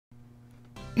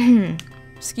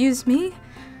Excuse me?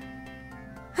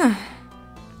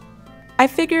 I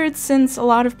figured since a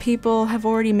lot of people have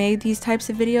already made these types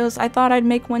of videos, I thought I'd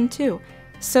make one too.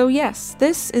 So yes,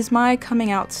 this is my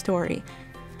coming out story.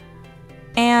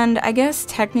 And I guess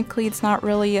technically it's not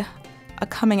really a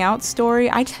coming out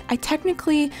story. I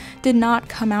technically did not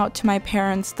come out to my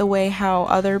parents the way how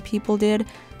other people did.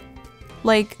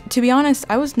 Like, to be honest,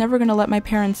 I was never gonna let my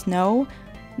parents know.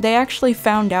 They actually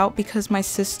found out because my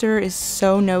sister is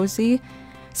so nosy.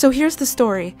 So here's the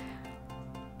story.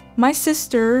 My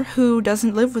sister, who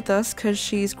doesn't live with us because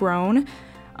she's grown,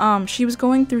 she was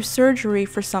going through surgery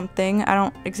for something. I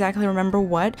don't exactly remember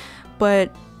what,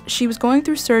 but she was going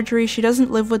through surgery. She doesn't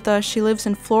live with us. She lives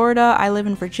in Florida. I live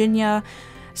in Virginia.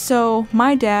 So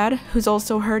my dad, who's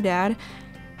also her dad,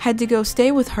 had to go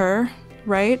stay with her,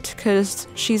 right? Because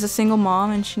she's a single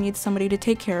mom and she needs somebody to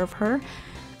take care of her.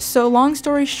 So long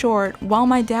story short, while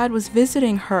my dad was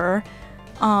visiting her,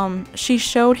 she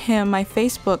showed him my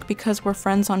Facebook because we're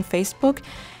friends on Facebook,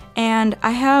 and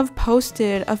I have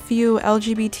posted a few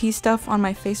LGBT stuff on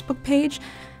my Facebook page,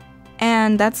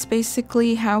 and that's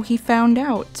basically how he found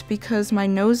out, because my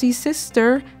nosy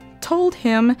sister told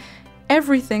him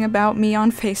everything about me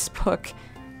on Facebook.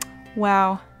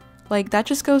 Wow. Like, that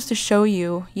just goes to show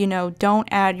you, you know, don't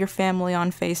add your family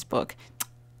on Facebook.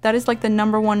 That is like the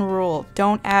 #1 rule.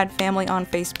 Don't add family on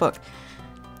Facebook.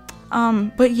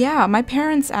 But yeah, my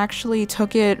parents actually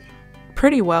took it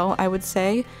pretty well, I would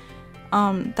say.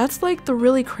 That's like the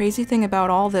really crazy thing about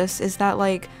all this is that,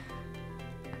 like,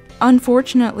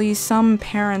 unfortunately, some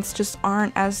parents just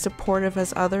aren't as supportive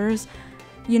as others.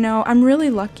 You know, I'm really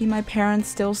lucky my parents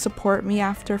still support me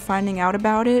after finding out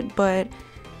about it, but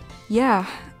yeah,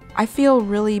 I feel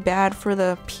really bad for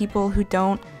the people who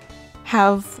don't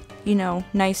have, you know,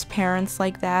 nice parents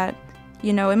like that.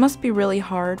 You know, it must be really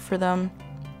hard for them.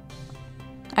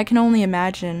 I can only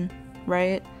imagine,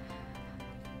 right?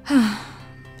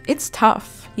 It's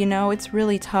tough, you know, it's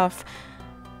really tough.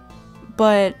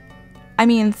 But, I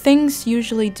mean, things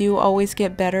usually do always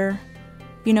get better.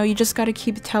 You know, you just gotta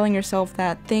keep telling yourself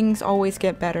that things always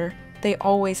get better. They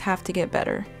always have to get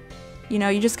better. You know,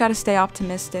 you just gotta stay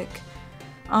optimistic.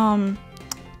 On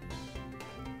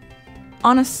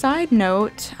a side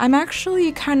note, I'm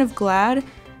actually kind of glad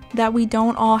that we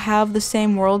don't all have the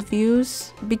same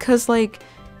worldviews, because, like,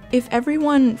 if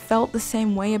everyone felt the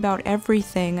same way about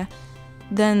everything,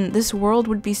 then this world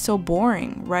would be so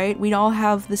boring, right? We'd all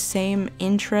have the same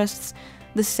interests,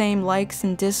 the same likes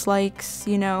and dislikes,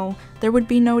 you know? There would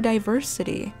be no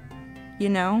diversity, you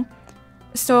know?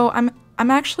 So I'm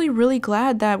actually really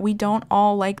glad that we don't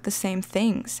all like the same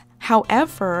things.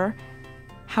 However,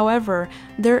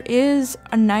 there is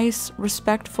a nice,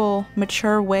 respectful,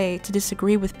 mature way to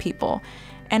disagree with people.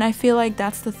 And I feel like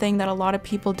that's the thing that a lot of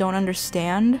people don't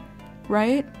understand,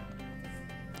 right?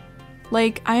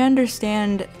 Like, I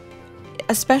understand,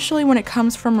 especially when it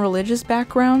comes from religious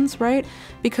backgrounds, right?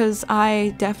 Because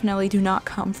I definitely do not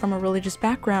come from a religious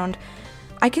background.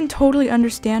 I can totally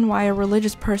understand why a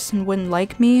religious person wouldn't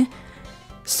like me.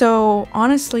 So,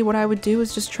 honestly, what I would do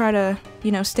is just try to,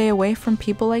 you know, stay away from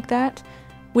people like that.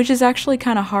 Which is actually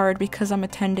kind of hard because I'm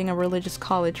attending a religious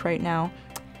college right now.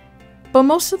 But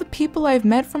most of the people I've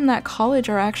met from that college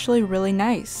are actually really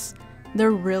nice.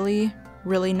 They're really,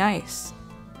 really nice.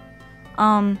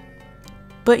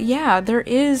 But yeah, there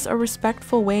is a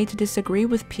respectful way to disagree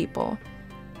with people.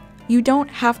 You don't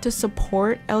have to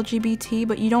support LGBT,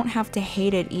 but you don't have to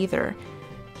hate it either.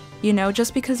 You know,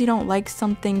 just because you don't like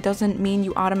something doesn't mean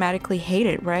you automatically hate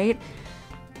it, right?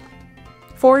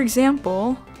 For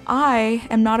example, I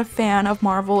am not a fan of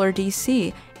Marvel or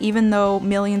DC, even though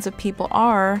millions of people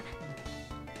are.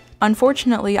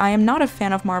 Unfortunately, I am not a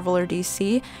fan of Marvel or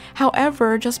DC.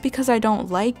 However, just because I don't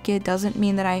like it doesn't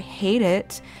mean that I hate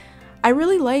it. I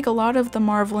really like a lot of the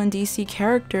Marvel and DC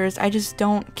characters, I just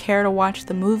don't care to watch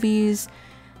the movies.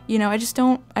 You know, I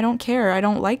don't care, I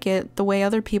don't like it the way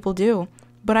other people do.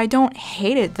 But I don't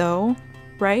hate it though,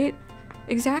 right?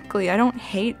 Exactly, I don't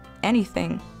hate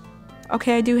anything.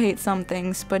 Okay, I do hate some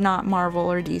things, but not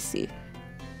Marvel or DC.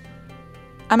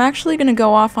 I'm actually gonna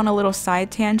go off on a little side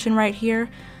tangent right here.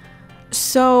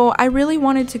 So, I really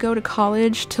wanted to go to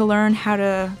college to learn how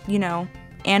to, you know,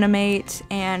 animate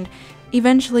and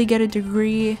eventually get a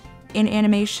degree in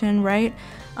animation, right?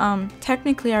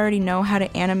 Technically I already know how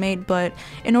to animate, but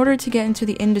in order to get into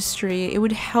the industry, it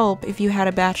would help if you had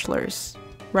a bachelor's,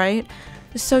 right?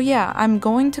 So yeah, I'm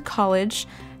going to college.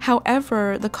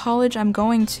 However, the college I'm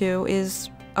going to is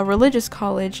a religious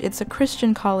college. It's a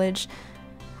Christian college.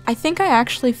 I think I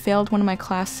actually failed one of my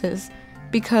classes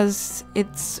because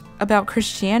it's about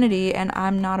Christianity and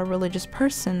I'm not a religious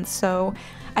person, so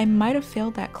I might have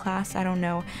failed that class, I don't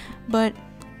know. But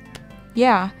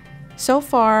yeah, so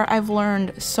far I've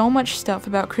learned so much stuff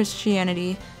about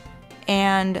Christianity,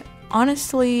 and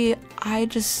honestly, I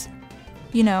just,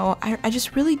 I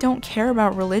just really don't care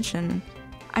about religion.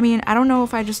 I mean, I don't know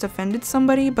if I just offended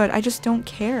somebody, but I just don't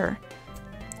care,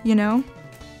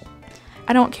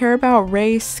 I don't care about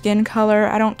race, skin color,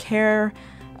 I don't care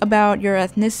about your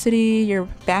ethnicity, your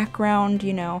background,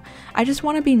 I just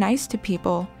want to be nice to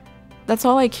people. That's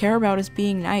all I care about, is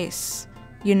being nice,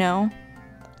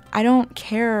 I don't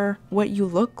care what you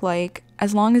look like,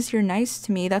 as long as you're nice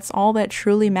to me, that's all that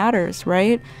truly matters,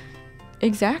 right?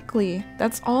 Exactly,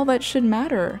 that's all that should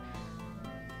matter.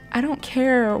 I don't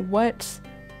care what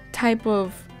type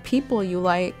of people you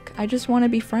like, I just want to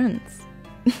be friends.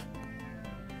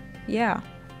 Yeah.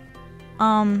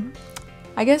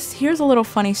 I guess here's a little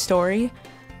funny story.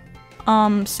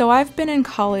 So I've been in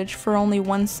college for only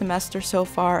 1 semester so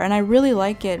far, and I really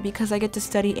like it because I get to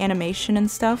study animation and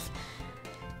stuff.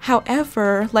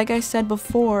 However, like I said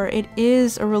before, it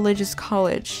is a religious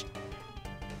college.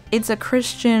 It's a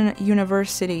Christian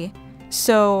university,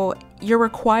 so you're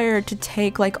required to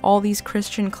take like all these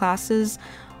Christian classes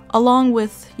along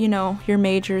with, your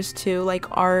majors too, like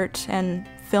art and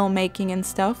filmmaking and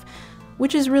stuff,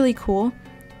 which is really cool.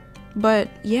 But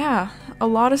yeah, a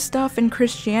lot of stuff in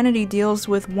Christianity deals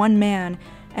with one man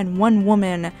and one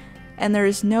woman, and there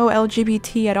is no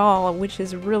LGBT at all, which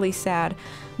is really sad.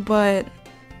 But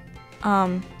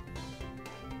I'm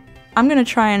gonna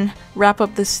try and wrap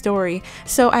up this story.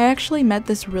 So I actually met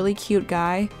this really cute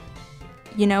guy.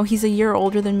 He's a year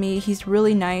older than me, he's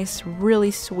really nice,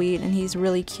 really sweet, and he's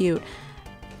really cute.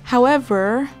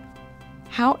 However,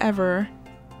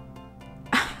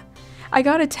 I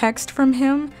got a text from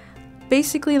him.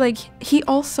 Basically, like, he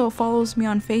also follows me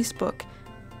on Facebook,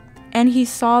 and he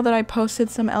saw that I posted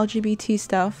some LGBT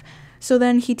stuff, so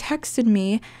then he texted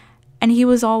me, and he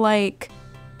was all like,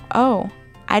 oh,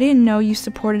 I didn't know you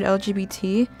supported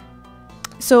LGBT.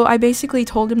 So I basically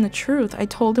told him the truth. I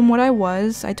told him what I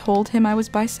was. I told him I was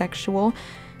bisexual.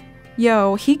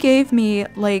 Yo, he gave me,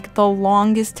 like, the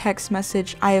longest text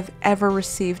message I have ever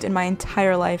received in my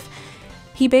entire life.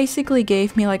 He basically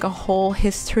gave me like a whole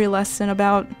history lesson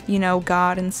about,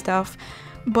 God and stuff,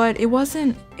 but it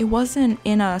wasn't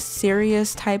in a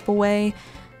serious type of way.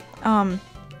 The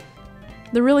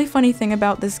really funny thing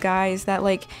about this guy is that,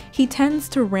 like, he tends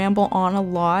to ramble on a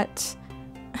lot.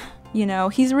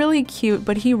 He's really cute,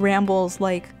 but he rambles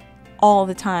like all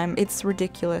the time. It's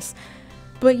ridiculous.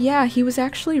 But yeah, he was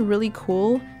actually really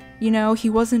cool. He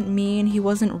wasn't mean, he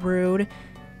wasn't rude.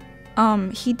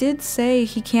 He did say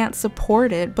he can't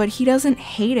support it, but he doesn't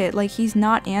hate it, like, he's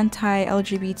not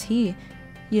anti-LGBT,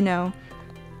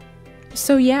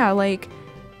 So yeah, like,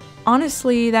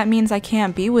 honestly, that means I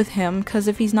can't be with him, because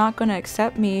if he's not gonna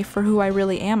accept me for who I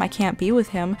really am, I can't be with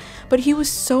him. But he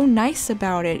was so nice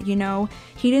about it,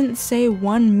 He didn't say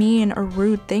one mean or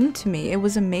rude thing to me. It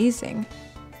was amazing.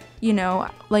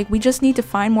 Like, we just need to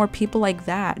find more people like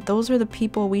that. Those are the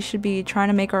people we should be trying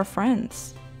to make our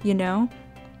friends,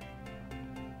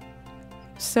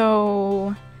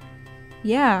 So,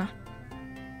 yeah,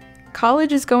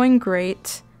 college is going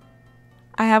great.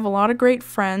 I have a lot of great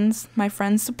friends. My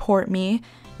friends support me.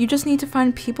 You just need to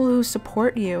find people who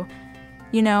support you.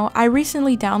 I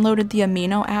recently downloaded the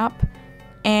Amino app,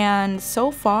 and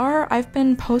so far I've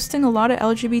been posting a lot of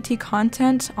LGBT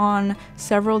content on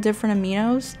several different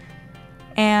aminos,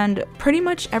 and pretty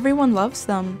much everyone loves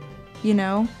them,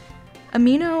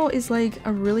 Amino is like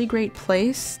a really great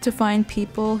place to find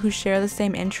people who share the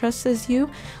same interests as you,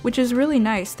 which is really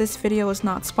nice. This video is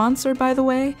not sponsored, by the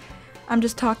way. I'm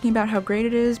just talking about how great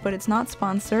it is, but it's not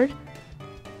sponsored.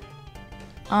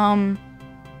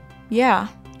 Yeah.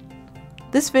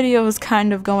 This video is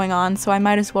kind of going on, so I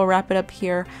might as well wrap it up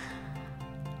here.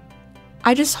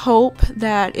 I just hope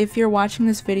that if you're watching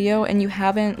this video and you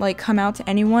haven't, like, come out to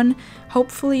anyone,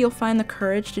 hopefully you'll find the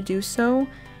courage to do so.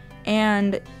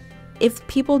 And if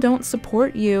people don't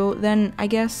support you, then I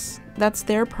guess that's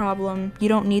their problem. You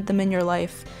don't need them in your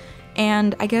life.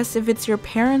 And I guess if it's your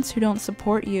parents who don't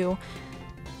support you,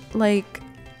 like,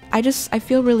 I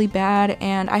feel really bad,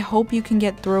 and I hope you can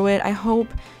get through it. I hope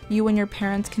you and your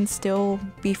parents can still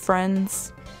be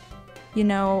friends,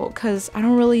 because I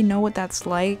don't really know what that's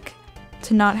like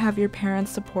to not have your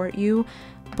parents support you.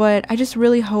 But I just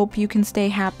really hope you can stay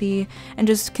happy and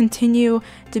just continue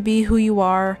to be who you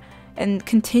are and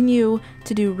continue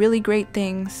to do really great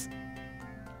things.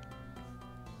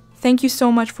 Thank you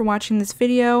so much for watching this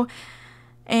video,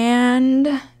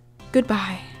 and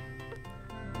goodbye.